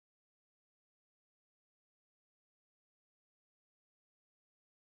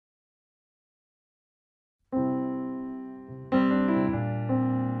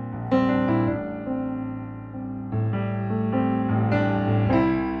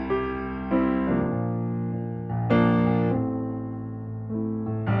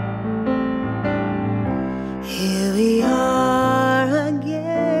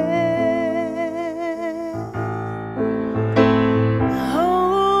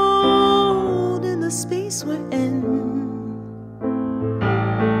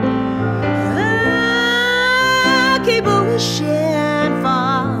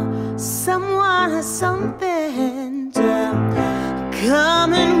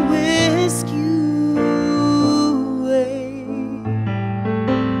whisk you away.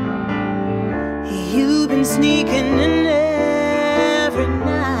 You've been sneaking in every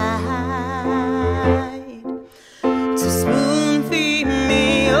night to spoon feed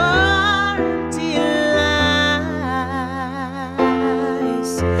me your delights.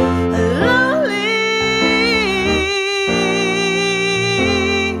 Lonely,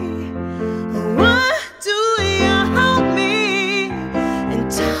 why do you hold me and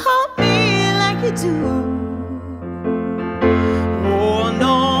talk me like you do? Oh,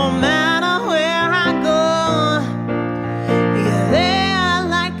 no matter where I go, you're there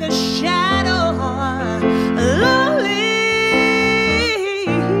like a shadow. Lonely,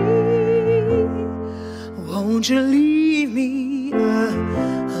 won't you leave me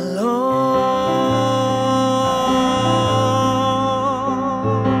alone?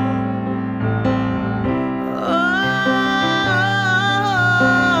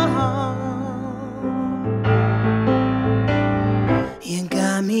 You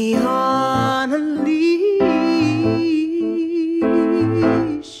got me on a leash,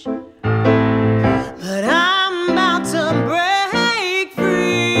 but I'm about to break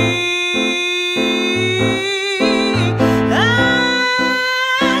free.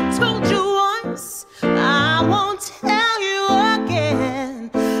 I told you once, I won't tell you again.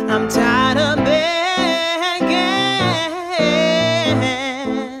 I'm tired of begging.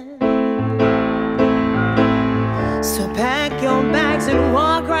 So pack your bags and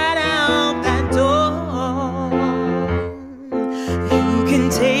walk right out that door. You can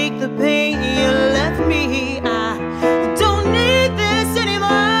take the pain you left me. I don't need this anymore.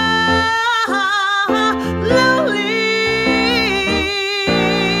 Lonely,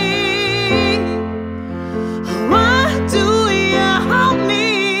 why do you hold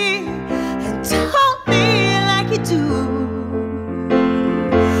me and talk me like you do?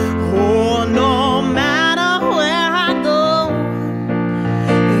 Oh, no matter where I go,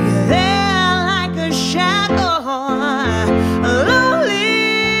 you're there like a shadow. Lonely,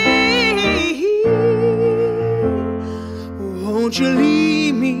 won't you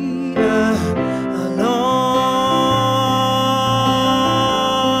leave me alone?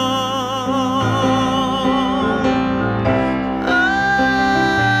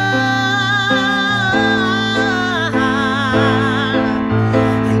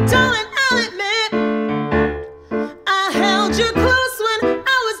 And darling, I'll admit, I held you close when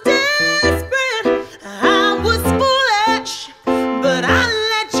I was desperate. I was foolish, but I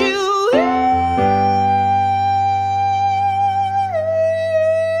let you in.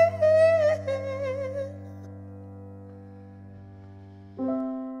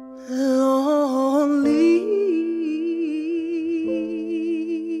 Lonely,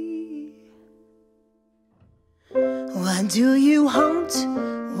 why do you haunt?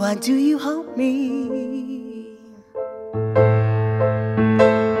 Why do you haunt me?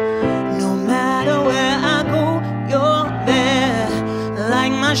 No matter where I go, you're there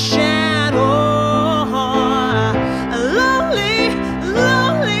like my shadow. Lonely,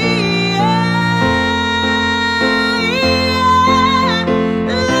 lonely, yeah,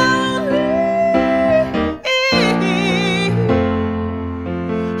 lonely.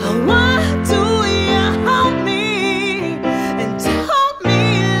 Why do you hold me and talk me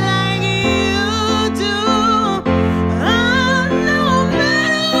like you do? No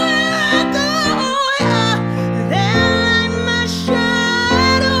matter where I go, you're there like my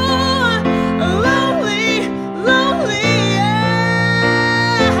shadow. Lonely, lonely,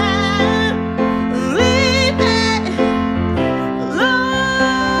 yeah. Leave me alone.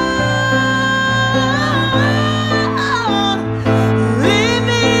 Leave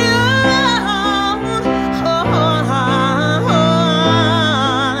me alone.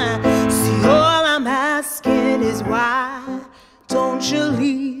 See, all I'm asking is why don't you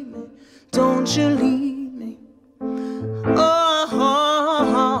leave me? Don't you leave me?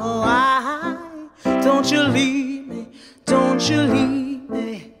 Oh, why don't you leave me? Don't you leave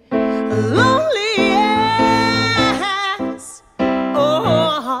me? Lonely, yes.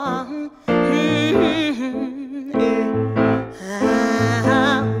 Oh,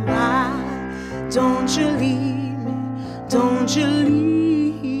 yeah. Why don't you leave me? Don't you leave me?